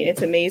day. I mean,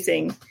 it's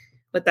amazing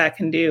what that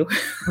can do.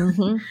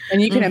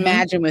 And you can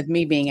imagine with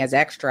me being as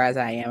extra as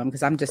I am,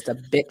 because I'm just a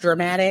bit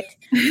dramatic.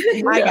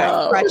 I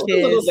got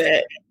crutches.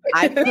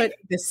 I put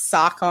this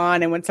sock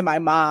on and went to my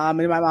mom,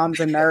 and my mom's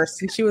a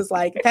nurse, and she was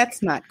like,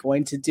 that's not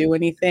going to do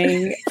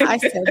anything. I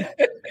said,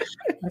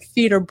 my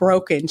feet are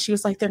broken. She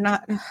was like, they're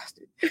not.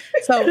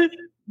 So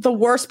the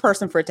worst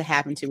person for it to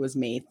happen to was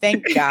me.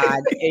 Thank God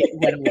it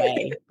went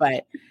away.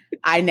 But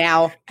I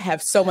now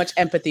have so much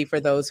empathy for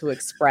those who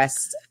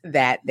expressed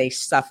that they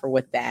suffer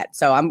with that.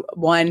 So I'm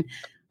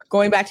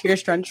going back to your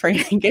strength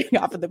training, getting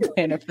off of the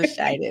plantar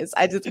fasciitis.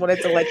 I just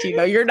wanted to let you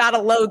know you're not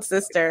alone,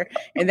 sister.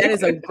 And that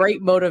is a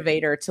great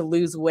motivator to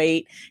lose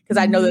weight, because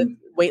I know that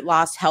weight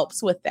loss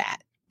helps with that.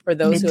 For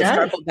those who have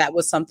struggled, that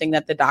was something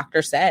that the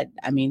doctor said.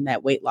 I mean,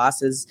 that weight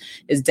loss is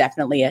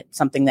definitely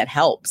something that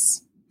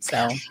helps.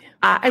 So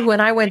when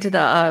I went to the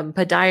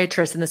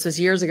podiatrist, and this was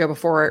years ago,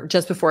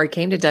 just before I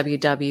came to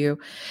WW,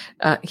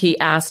 he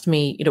asked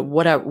me,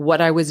 what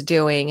I was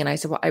doing. And I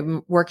said, well,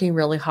 I'm working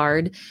really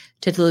hard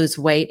to lose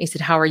weight. He said,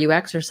 how are you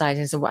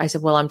exercising? I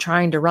said, well, I'm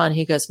trying to run.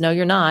 He goes, no,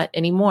 you're not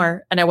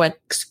anymore. And I went,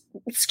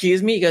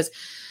 excuse me. He goes,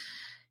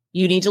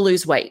 you need to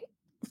lose weight.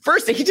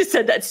 First, he just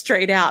said that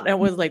straight out. And I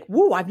was like,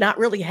 whoa, I've not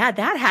really had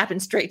that happen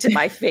straight to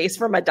my face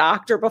from a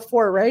doctor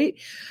before. Right.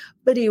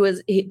 But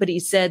he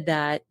said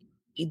that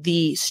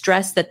the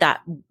stress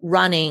that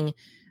running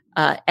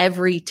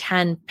every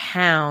 10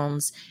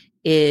 pounds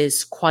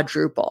is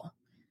quadruple.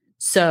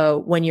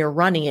 So when you're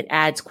running, it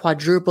adds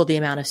quadruple the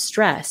amount of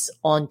stress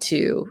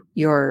onto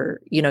your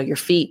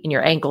feet and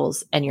your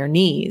ankles and your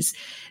knees.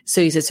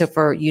 So he said,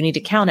 you need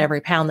to count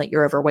every pound that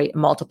you're overweight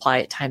and multiply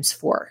it times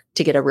 4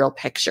 to get a real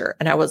picture.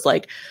 And I was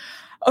like,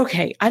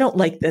 okay, I don't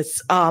like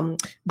this,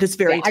 this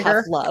very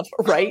tough love,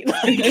 right?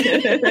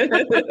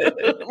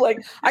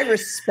 Like I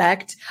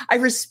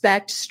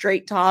respect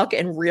straight talk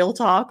and real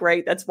talk,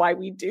 right? That's why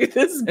we do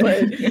this,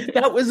 but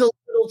that was a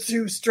little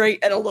too straight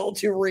and a little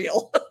too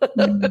real.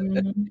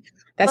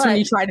 That's when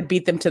you try to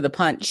beat them to the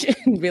punch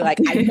and be like,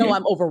 I know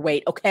I'm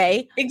overweight.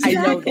 Okay. Exactly.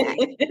 I know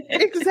that.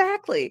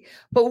 Exactly.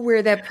 But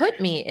where that put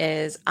me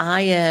is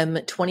I am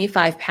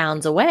 25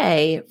 pounds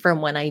away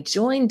from when I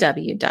joined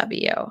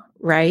WW.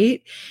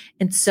 Right.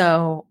 And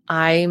so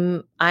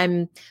I'm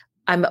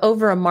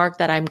over a mark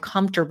that I'm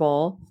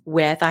comfortable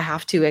with. I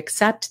have to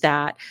accept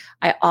that.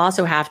 I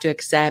also have to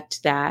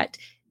accept that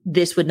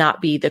this would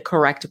not be the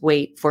correct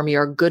weight for me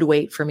or a good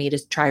weight for me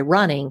to try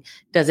running.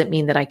 Doesn't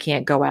mean that I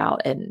can't go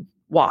out and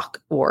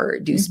walk or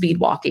do speed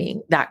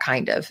walking, that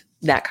kind of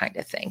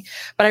thing.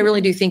 But I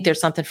really do think there's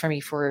something for me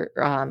for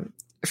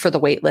the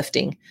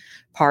weightlifting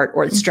part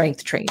or the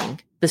strength training.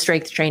 The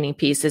strength training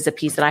piece is a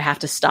piece that I have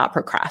to stop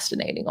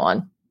procrastinating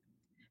on.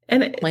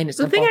 And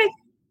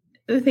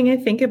the thing I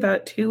think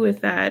about too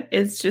with that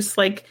is just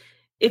like,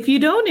 if you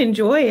don't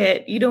enjoy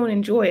it, you don't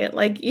enjoy it.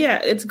 Like,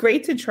 yeah, it's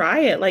great to try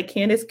it. Like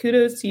Candace,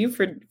 kudos to you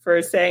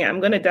for saying, I'm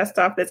going to dust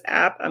off this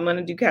app. I'm going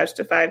to do Couch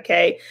to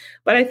 5K.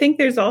 But I think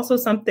there's also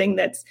something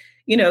that's,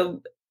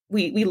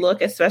 we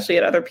look especially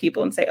at other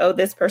people and say, oh,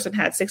 this person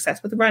had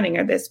success with running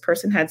or this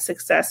person had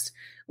success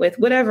with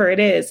whatever it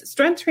is.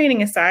 Strength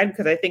training aside,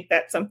 because I think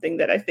that's something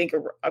that I think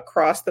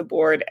across the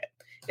board,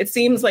 it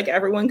seems like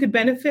everyone could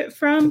benefit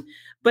from.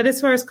 But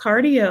as far as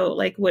cardio,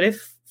 like what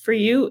if for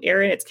you,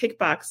 Erin, it's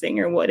kickboxing,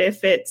 or what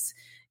if it's,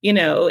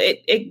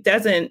 it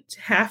doesn't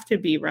have to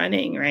be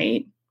running,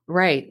 right?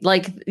 Right.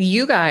 Like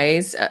you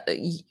guys,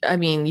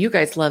 you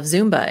guys love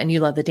Zumba and you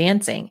love the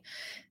dancing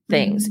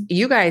things.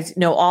 You guys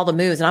know all the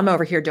moves and I'm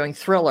over here doing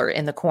Thriller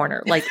in the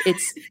corner. Like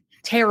it's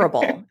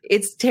terrible.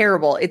 It's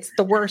terrible. It's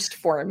the worst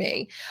for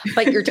me,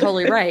 but you're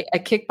totally right. A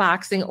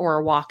kickboxing or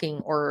a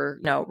walking or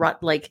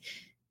like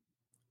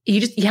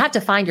you have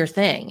to find your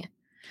thing.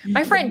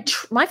 My friend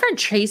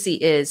Tracy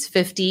is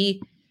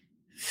 50.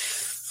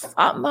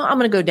 I'm going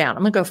to go down.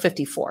 I'm going to go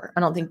 54. I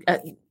don't think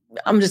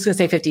I'm just going to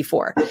say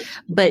 54,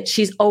 but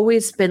she's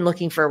always been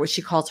looking for what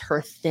she calls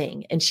her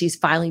thing. And she's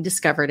finally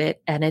discovered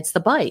it. And it's the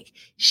bike.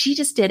 She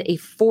just did a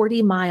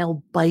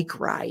 40-mile bike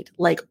ride,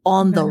 like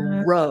on the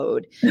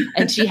road.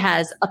 And she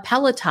has a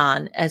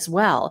Peloton as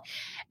well.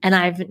 And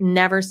I've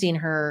never seen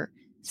her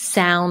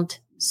sound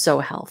so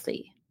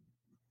healthy.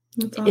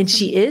 That's awesome. And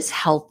she is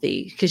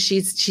healthy because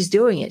she's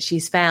doing it.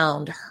 She's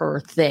found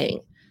her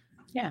thing.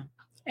 Yeah.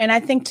 And I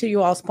think to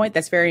you all's point,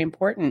 that's very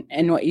important.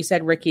 And what you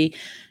said, Ricky,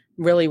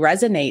 really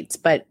resonates.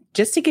 But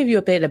just to give you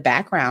a bit of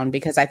background,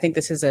 because I think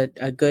this is a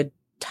good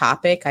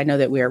topic. I know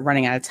that we are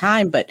running out of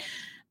time, but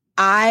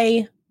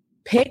I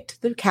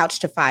picked the Couch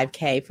to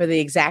 5K for the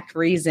exact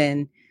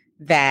reason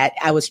that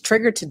I was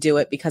triggered to do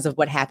it because of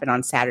what happened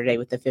on Saturday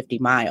with the 50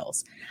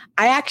 miles.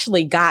 I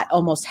actually got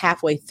almost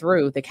halfway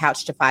through the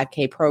Couch to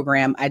 5K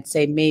program, I'd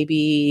say and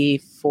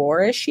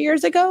 4-ish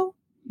years ago.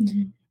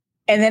 Mm-hmm.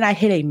 And then I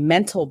hit a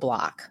mental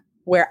block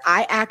where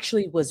I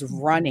actually was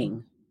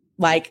running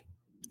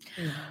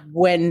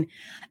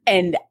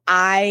and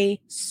I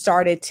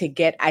started to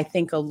get, I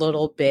think, a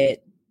little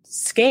bit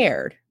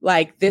scared.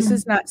 Like, this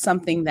is not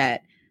something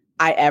that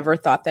I ever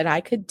thought that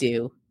I could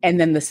do. And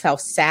then the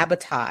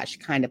self-sabotage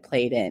kind of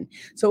played in.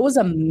 So it was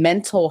a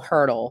mental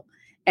hurdle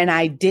and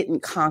I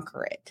didn't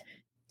conquer it.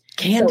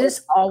 Candace,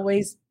 so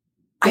always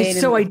I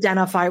so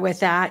identify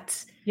with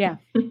that. Yeah.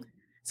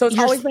 So it's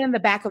always been in the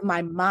back of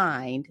my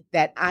mind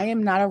that I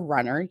am not a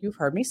runner. You've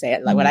heard me say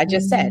it, like what I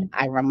just said.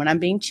 I run when I'm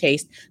being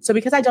chased. So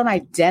because I don't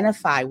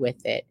identify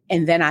with it,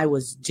 and then I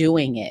was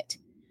doing it,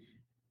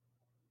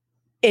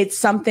 it's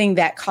something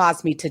that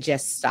caused me to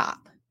just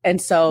stop.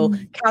 And so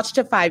Couch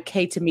to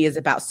 5K to me is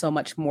about so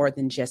much more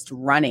than just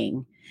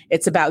running.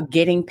 It's about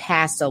getting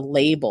past a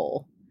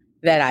label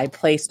that I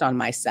placed on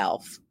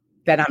myself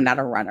that I'm not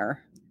a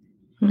runner.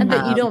 And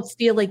that you don't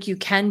feel like you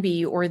can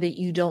be, or that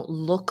you don't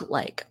look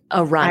like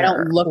a runner. I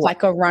don't look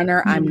like a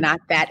runner. I'm not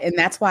that. And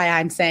that's why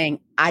I'm saying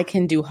I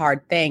can do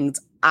hard things.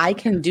 I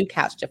can do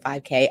Couch to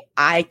 5K.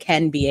 I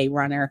can be a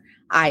runner.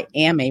 I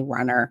am a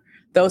runner.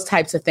 Those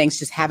types of things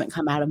just haven't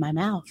come out of my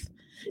mouth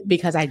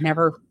because I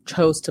never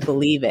chose to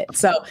believe it.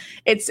 So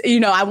it's,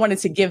 I wanted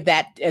to give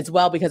that as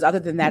well, because other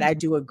than that, I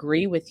do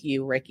agree with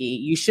you, Ricky.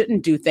 You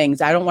shouldn't do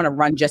things. I don't want to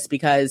run just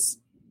because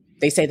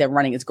they say that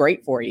running is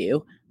great for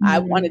you. I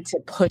wanted to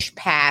push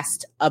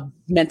past a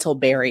mental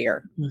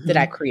barrier that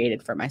I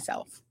created for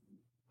myself.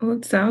 Well,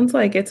 it sounds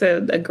like it's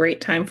a great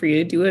time for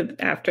you to do it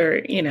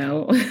after,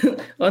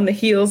 on the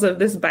heels of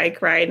this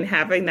bike ride and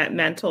having that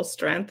mental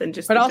strength and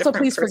just. But also,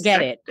 please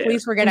forget it.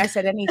 Please forget I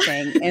said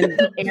anything.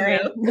 And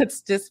Erin,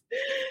 let's just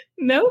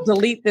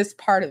delete this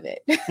part of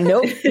it.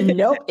 Nope.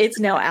 It's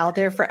now out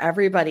there for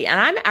everybody.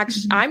 And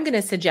I'm going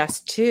to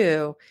suggest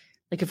too,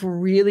 like if we're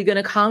really going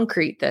to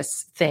concrete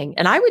this thing,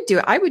 and I would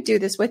do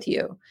this with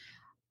you.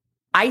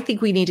 I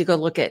think we need to go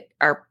look at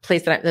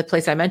the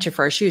place I mentioned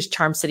for our shoes,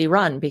 Charm City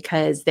Run,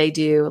 because they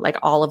do like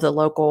all of the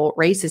local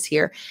races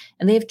here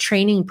and they have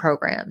training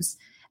programs.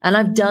 And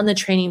I've done the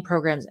training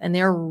programs and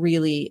they're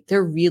really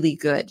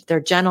good. They're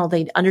gentle.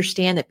 They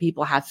understand that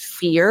people have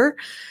fear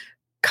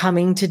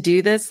coming to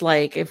do this.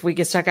 Like if we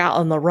get stuck out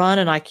on the run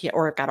and I can't,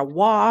 or I've got to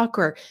walk,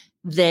 or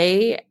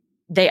they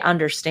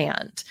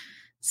understand.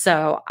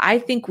 So I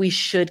think we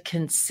should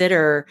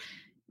consider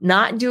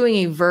not doing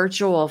a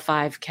virtual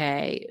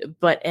 5K,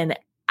 but an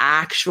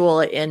actual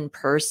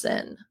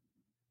in-person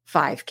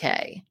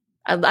 5K.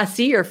 I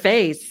see your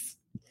face.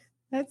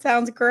 That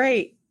sounds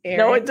great, Erin.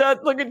 No, it does.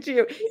 Look at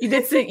you.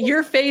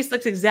 Your face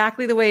looks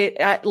exactly the way,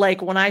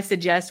 like when I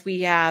suggest we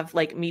have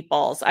like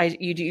meatballs.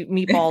 You do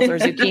meatballs or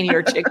zucchini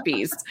or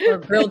chickpeas. Or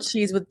grilled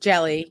cheese with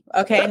jelly.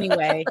 Okay,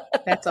 anyway,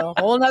 that's a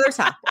whole nother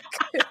topic.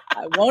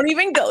 I won't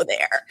even go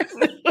there.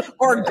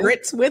 Or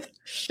grits with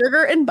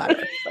sugar and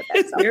butter. But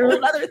that's a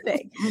whole other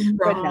thing.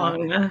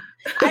 Wrong. No.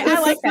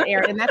 I like that,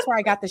 Erin. And that's where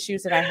I got the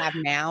shoes that I have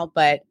now.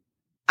 But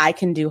I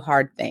can do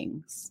hard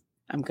things.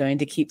 I'm going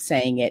to keep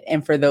saying it.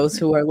 And for those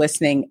who are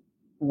listening,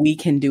 we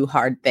can do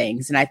hard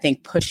things. And I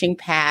think pushing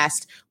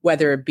past,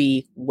 whether it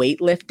be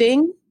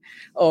weightlifting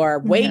or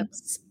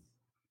weights,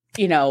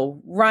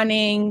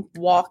 running,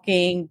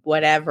 walking,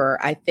 whatever,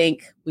 I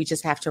think we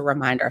just have to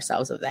remind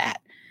ourselves of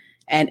that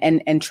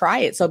and try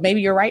it. So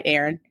maybe you're right,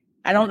 Erin.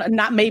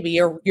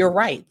 You're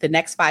right. The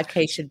next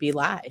 5K should be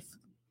live.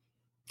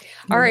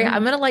 All right.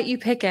 I'm going to let you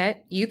pick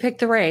it. You pick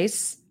the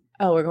race.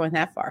 Oh, we're going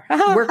that far.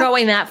 We're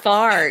going that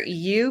far.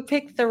 You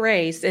pick the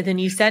race and then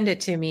you send it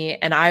to me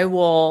and I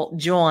will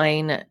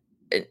join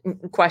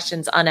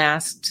questions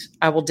unasked.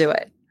 I will do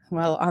it.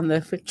 Well, on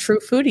the true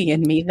foodie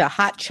in me, the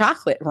hot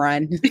chocolate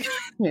run,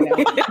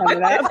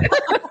 coming up.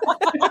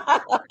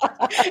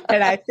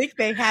 And I think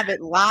they have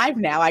it live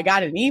now. I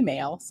got an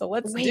email, so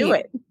let's do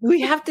it.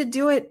 We have to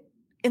do it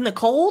in the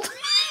cold?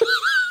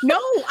 No,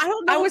 I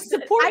don't know. I was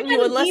supporting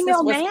you unless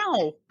email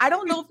now. I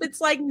don't know if it's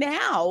like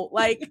now.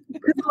 Like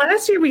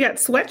last year we got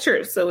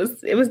sweatshirts, so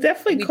it was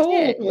definitely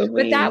cold.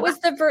 But that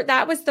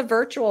was the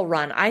virtual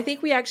run. I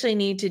think we actually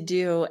need to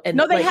do.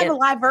 No, they have a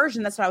live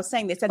version. That's what I was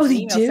saying. They sent an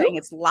email saying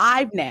it's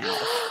live now.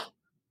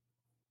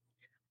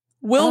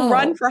 We'll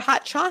run for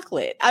hot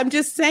chocolate. I'm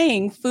just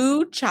saying,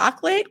 food,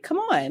 chocolate. Come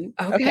on.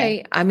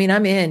 Okay. I mean,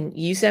 I'm in.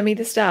 You send me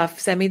the stuff.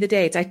 Send me the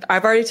dates.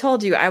 I've already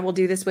told you I will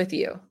do this with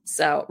you.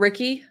 So,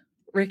 Ricky.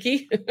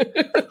 Ricky's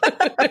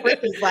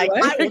like,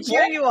 I will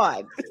cheer you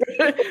on.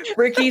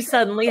 Ricky's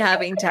suddenly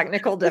having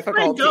technical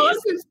difficulties. My dog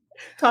is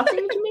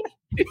talking to me.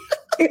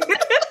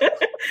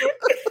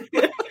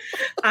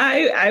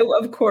 I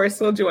of course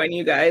will join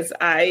you guys.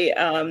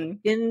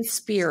 In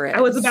spirit.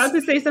 I was about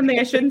to say something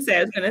I shouldn't say.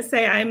 I was going to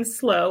say I'm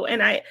slow,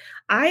 and I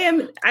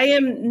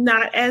am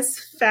not as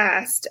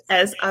fast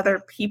as other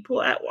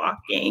people at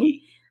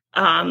walking.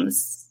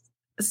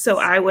 So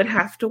I would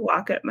have to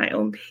walk at my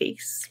own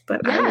pace,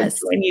 but I would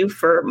join you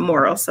for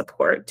moral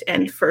support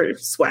and for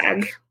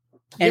swag.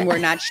 And we're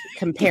not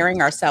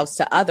comparing ourselves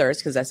to others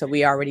because that's what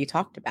we already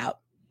talked about.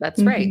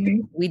 That's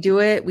right. We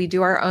do it. We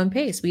do our own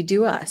pace. We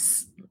do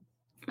us.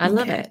 I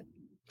love it.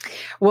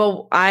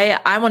 Well,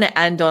 I want to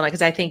end on it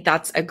because I think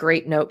that's a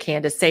great note,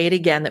 Candace. Say it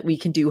again, that we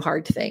can do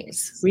hard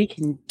things. We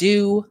can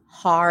do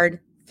hard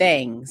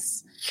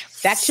things.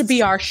 That should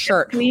be our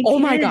shirt. Oh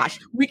my gosh.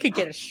 We could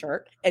get a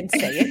shirt and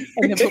say it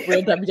and then put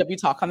Real WW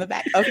Talk on the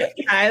back. Okay.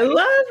 I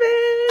love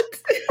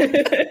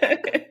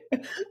it.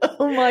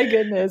 Oh my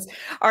goodness.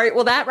 All right.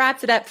 Well, that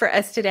wraps it up for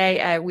us today.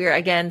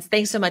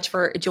 Thanks so much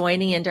for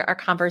joining into our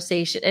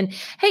conversation. And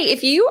hey,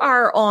 if you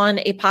are on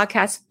a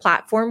podcast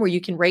platform where you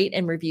can rate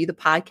and review the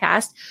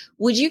podcast,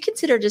 would you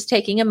consider just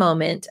taking a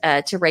moment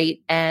to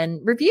rate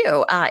and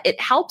review? It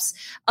helps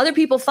other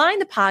people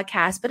find the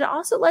podcast, but it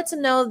also lets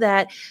them know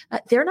that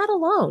they're not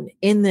alone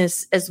in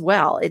this as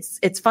well.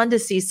 It's fun to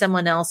see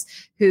someone else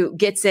who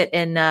gets it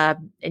and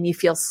you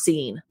feel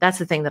seen. That's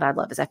the thing that I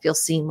love is I feel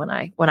seen when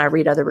I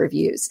read other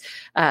reviews.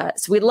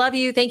 So we love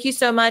you. Thank you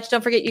so much.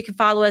 Don't forget you can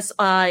follow us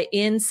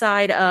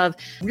inside of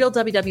Real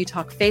WW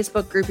Talk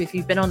Facebook group. If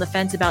you've been on the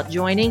fence about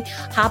joining,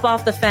 hop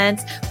off the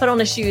fence, put on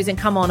the shoes and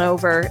come on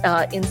over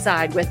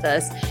inside with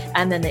us.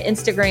 And then the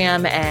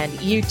Instagram and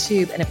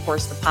YouTube and of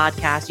course the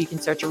podcast. You can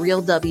search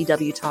Real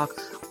WW Talk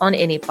on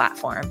any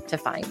platform to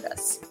find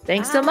us.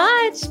 Thanks so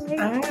much.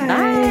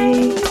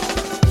 Bye.